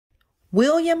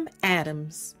William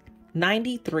Adams,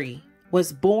 93,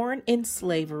 was born in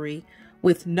slavery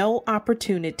with no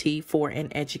opportunity for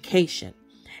an education,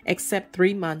 except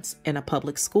 3 months in a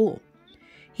public school.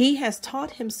 He has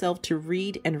taught himself to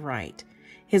read and write.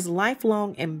 His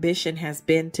lifelong ambition has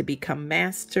been to become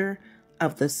master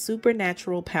of the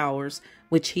supernatural powers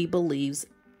which he believes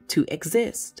to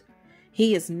exist.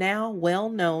 He is now well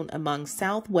known among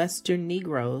Southwestern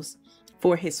Negroes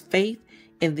for his faith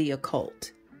in the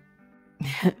occult.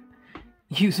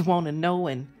 You want to know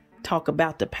and talk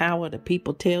about the power the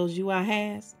people tells you I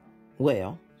has?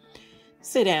 Well,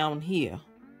 sit down here,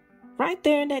 right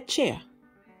there in that chair,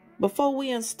 before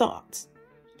we starts.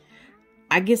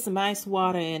 I get some ice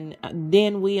water and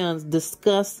then we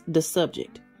discuss the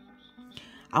subject.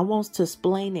 I want to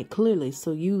explain it clearly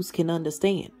so you can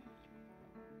understand.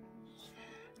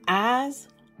 I's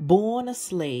born a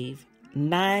slave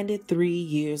 93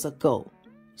 years ago.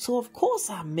 So of course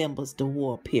I remembers the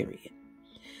war period.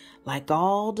 Like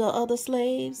all the other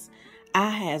slaves, I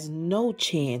has no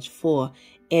chance for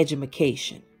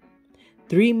education.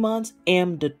 3 months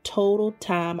am the total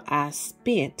time I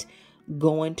spent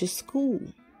going to school.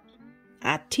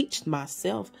 I teach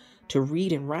myself to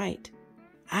read and write.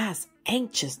 I was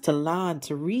anxious to learn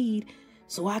to read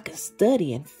so I could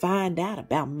study and find out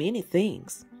about many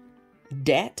things.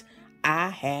 That I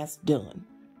has done.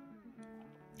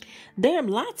 There are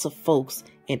lots of folks,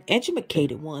 and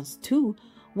educated ones too,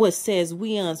 what says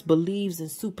we believes in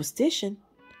superstition.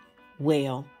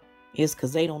 Well, it's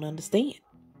because they don't understand.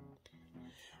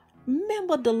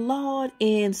 Remember, the Lord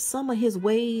in some of his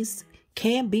ways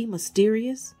can be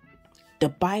mysterious. The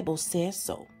Bible says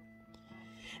so.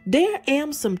 There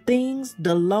are some things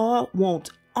the Lord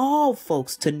wants all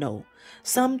folks to know.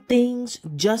 Some things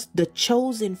just the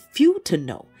chosen few to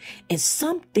know. And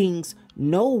some things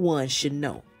no one should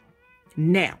know.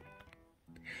 Now,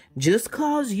 just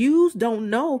cause yous don't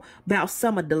know about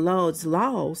some of the Lord's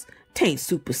laws, tain't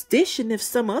superstition if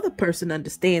some other person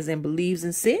understands and believes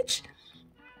in such.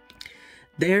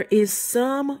 There is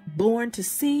some born to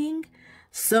sing,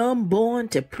 some born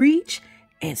to preach,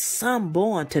 and some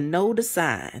born to know the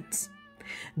signs.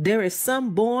 There is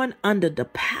some born under the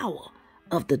power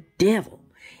of the devil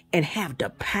and have the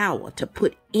power to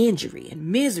put injury and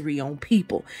misery on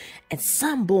people, and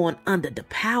some born under the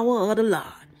power of the Lord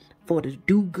for to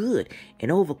do good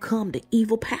and overcome the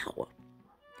evil power.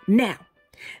 Now,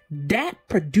 that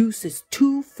produces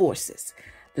two forces,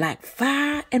 like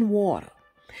fire and water.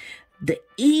 The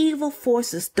evil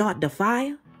forces start the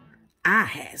fire. I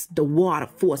has the water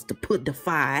force to put the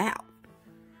fire out.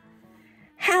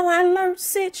 How I learned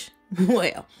such?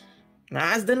 Well,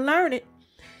 I done learn it.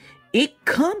 It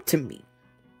come to me.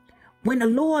 When the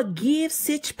Lord gives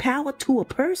such power to a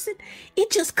person, it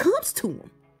just comes to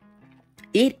him.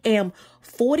 It am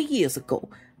 40 years ago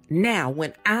now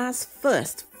when I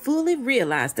first fully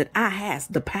realized that I has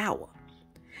the power.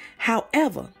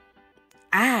 However,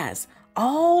 I's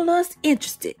all us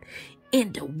interested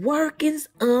in the workings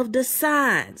of the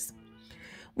signs.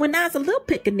 When I was a little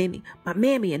pickaninny, my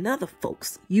mammy and other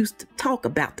folks used to talk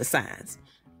about the signs.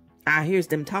 I hears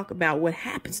them talk about what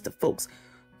happens to folks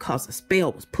cause a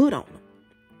spell was put on them.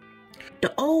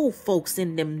 The old folks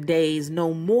in them days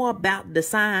know more about the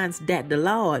signs that the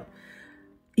Lord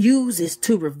uses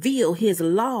to reveal his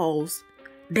laws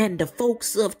than the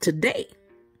folks of today.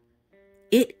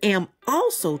 It am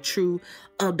also true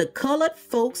of the colored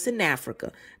folks in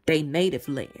Africa, they native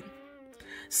land.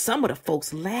 Some of the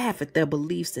folks laugh at their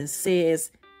beliefs and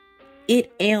says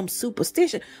it am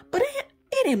superstition, but it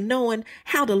am knowing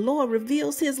how the Lord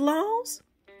reveals his laws.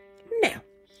 Now,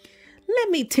 let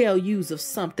me tell yous of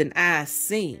something I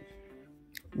seen.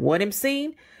 What I'm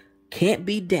seeing can't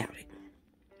be doubted.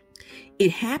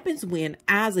 It happens when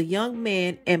I's a young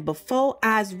man and before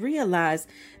I's realized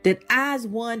that I's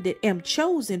one that am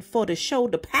chosen for to show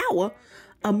the power,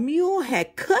 a mule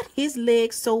had cut his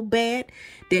leg so bad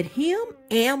that him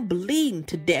am bleeding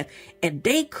to death and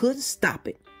they couldn't stop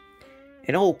it.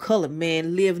 An old colored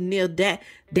man lived near that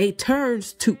they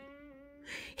turns to.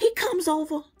 He comes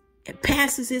over and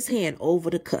passes his hand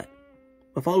over the cut.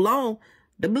 Before long,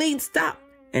 the bleeding stopped.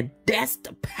 And that's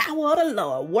the power of the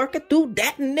Lord working through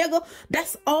that nigga.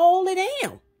 That's all it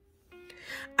am.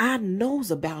 I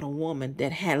knows about a woman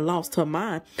that had lost her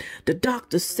mind. The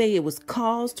doctors say it was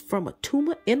caused from a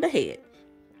tumor in the head.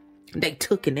 They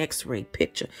took an x-ray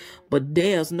picture, but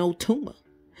there's no tumor.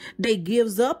 They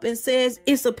gives up and says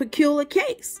it's a peculiar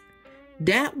case.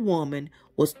 That woman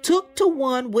was took to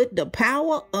one with the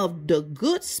power of the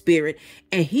good spirit,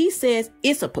 and he says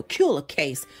it's a peculiar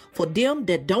case for them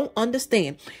that don't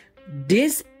understand.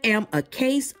 This am a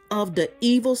case of the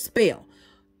evil spell.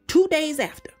 2 days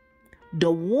after,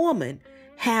 the woman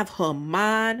have her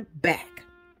mind back.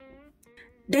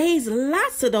 There's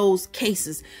lots of those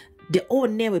cases the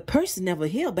ordinary person never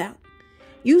hear about.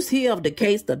 You hear of the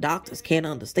case the doctors can't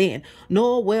understand,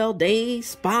 nor will they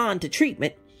respond to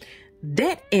treatment.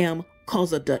 That am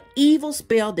cause of the evil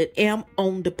spell that am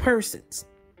on the persons.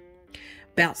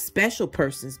 About special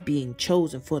persons being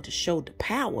chosen for to show the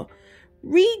power,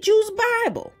 read Jude's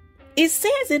Bible. It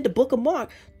says in the book of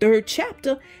Mark, 3rd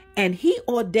chapter, and he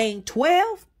ordained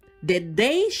 12 that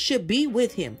they should be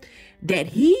with him, that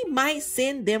he might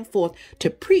send them forth to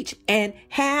preach and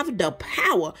have the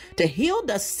power to heal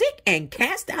the sick and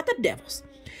cast out the devils.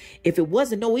 If it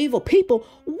wasn't no evil people,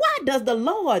 why does the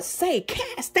Lord say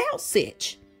cast out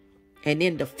such? And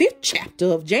in the 5th chapter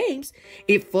of James,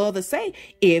 it further say,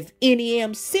 if any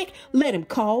am sick, let him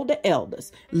call the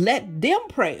elders. Let them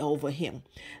pray over him.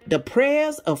 The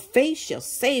prayers of faith shall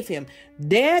save him.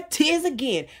 There 'tis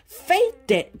again, faith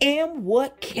that am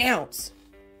what counts.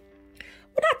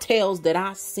 When I tells that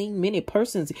I've seen many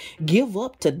persons give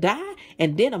up to die,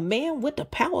 and then a man with the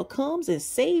power comes and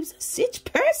saves such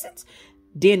persons,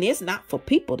 then it's not for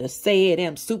people to say it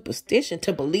am superstition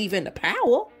to believe in the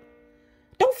power.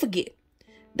 Don't forget,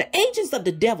 the agents of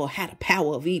the devil had a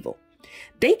power of evil.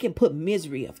 They can put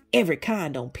misery of every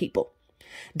kind on people.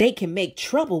 They can make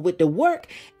trouble with the work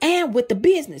and with the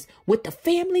business, with the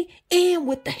family and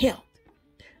with the health.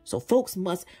 So folks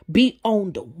must be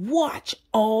on the watch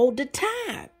all the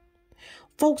time.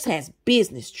 Folks has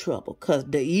business trouble because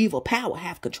the evil power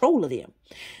have control of them.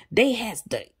 They has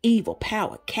the evil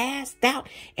power cast out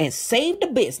and save the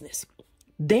business.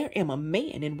 There am a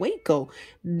man in Waco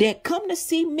that come to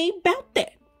see me about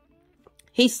that.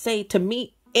 He say to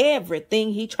me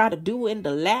everything he tried to do in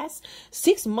the last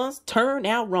 6 months turned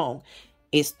out wrong.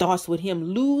 It starts with him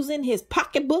losing his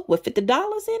pocketbook with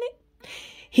 $50 in it.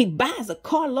 He buys a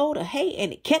carload of hay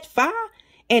and it catch fire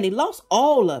and he lost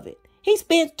all of it. He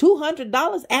spends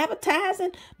 $200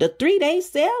 advertising the 3-day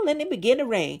sale and it began to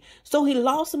rain. So he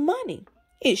lost money.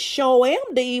 It sure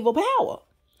am the evil power.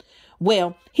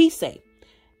 Well, he say,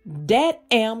 that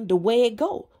am the way it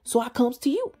go. So I comes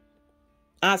to you.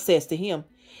 I says to him,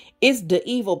 it's the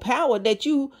evil power that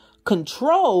you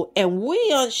control and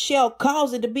we shall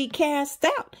cause it to be cast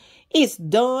out. It's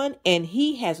done and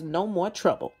he has no more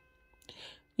trouble.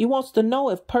 You wants to know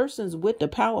if persons with the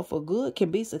power for good can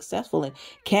be successful in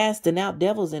casting out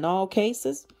devils in all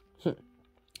cases?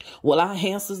 Well, I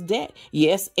answers that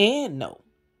yes and no.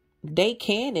 They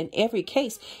can in every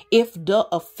case if the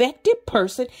affected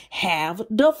person have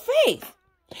the faith.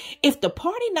 If the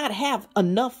party not have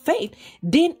enough faith,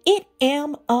 then it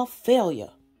am a failure.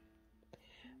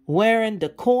 Wearing the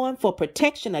coin for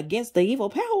protection against the evil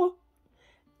power,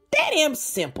 that am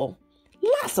simple.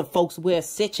 Lots of folks wear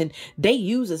such and they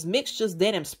use as mixtures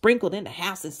that am sprinkled in the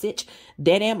house and such.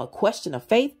 That am a question of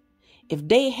faith. If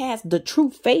they has the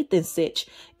true faith in such,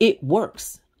 it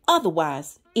works.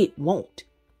 Otherwise, it won't.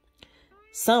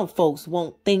 Some folks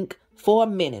won't think for a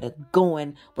minute of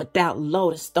going without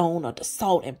lotus stone or the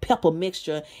salt and pepper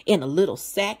mixture in a little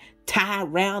sack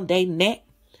tied round their neck.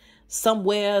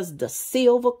 Somewhere's the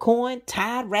silver coin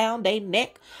tied round their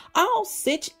neck. All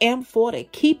such am for to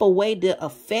keep away the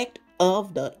effect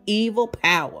of the evil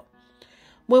power.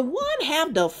 When one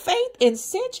have the faith in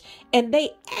such and they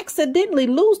accidentally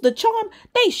lose the charm,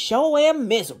 they sure am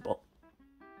miserable.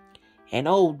 An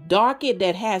old darky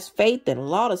that has faith in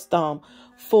Lottestone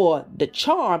for the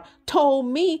charm told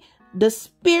me the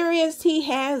experience he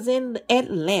has in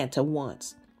Atlanta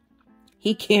once.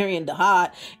 He carrying the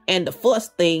heart and the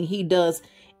first thing he does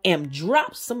am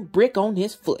drop some brick on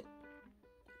his foot.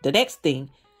 The next thing,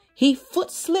 he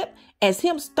foot slip as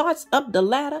him starts up the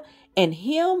ladder and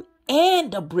him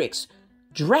and the bricks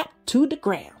drop to the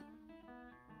ground.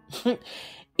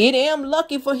 It am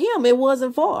lucky for him it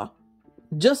wasn't far.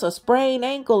 Just a sprained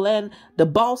ankle and the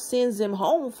boss sends him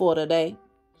home for the day.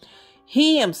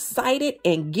 He am sighted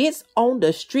and gets on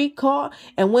the streetcar,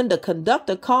 and when the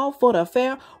conductor called for the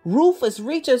fare, Rufus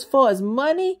reaches for his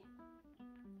money,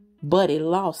 but he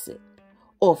lost it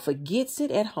or forgets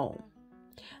it at home.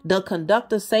 The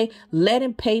conductor say, let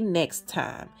him pay next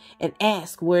time and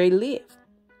ask where he live.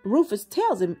 Rufus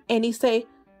tells him and he say,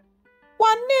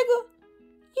 why nigga,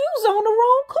 you's on the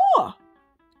wrong car.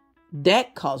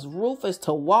 That caused Rufus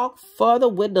to walk further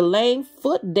with the lame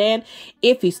foot than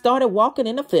if he started walking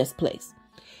in the first place.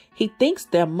 He thinks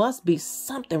there must be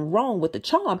something wrong with the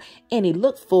charm and he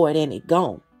looked for it and it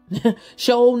gone.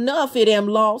 Sure enough, it am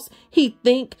lost. He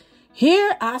think,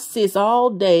 here I sits all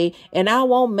day and I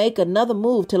won't make another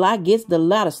move till I gets the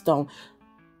ladder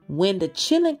When the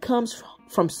children comes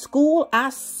from school, I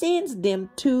sends them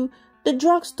to the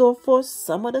drugstore for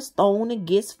some of the stone and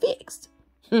gets fixed.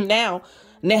 Now,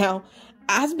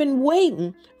 I've been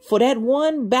waiting for that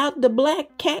one about the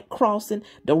black cat crossing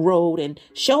the road, and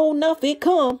sure enough, it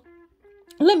come.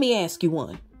 Let me ask you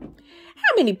one.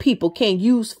 How many people can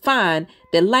you find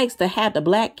that likes to have the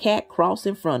black cat cross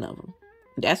in front of them?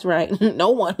 That's right. No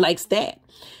one likes that.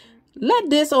 Let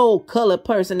this old colored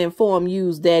person inform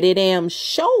you that it am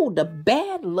show the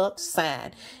bad luck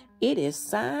sign. It is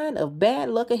sign of bad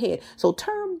luck ahead. So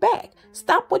turn back.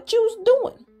 Stop what you's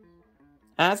doing.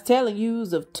 I was telling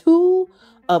yous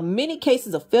of many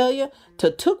cases of failure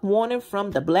to took warning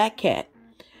from the black cat.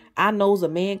 I knows a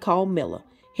man called Miller.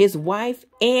 His wife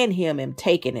and him am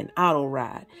taking an auto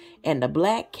ride, and the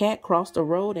black cat crossed the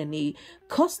road and he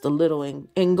cussed a little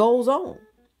and goes on.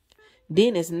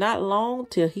 Then it's not long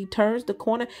till he turns the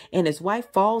corner and his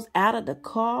wife falls out of the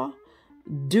car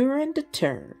during the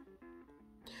turn.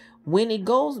 When he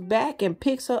goes back and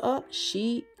picks her up,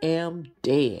 she am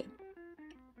dead.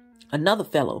 Another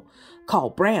fellow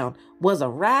called Brown was a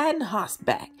riding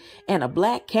horseback, and a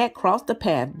black cat crossed the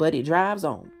path, but he drives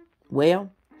on.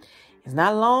 Well, it's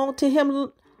not long till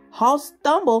him horse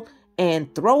stumble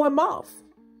and throw him off.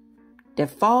 That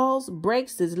falls,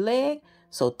 breaks his leg,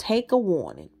 so take a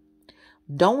warning.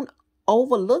 Don't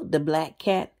overlook the black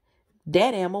cat.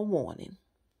 That am a warning.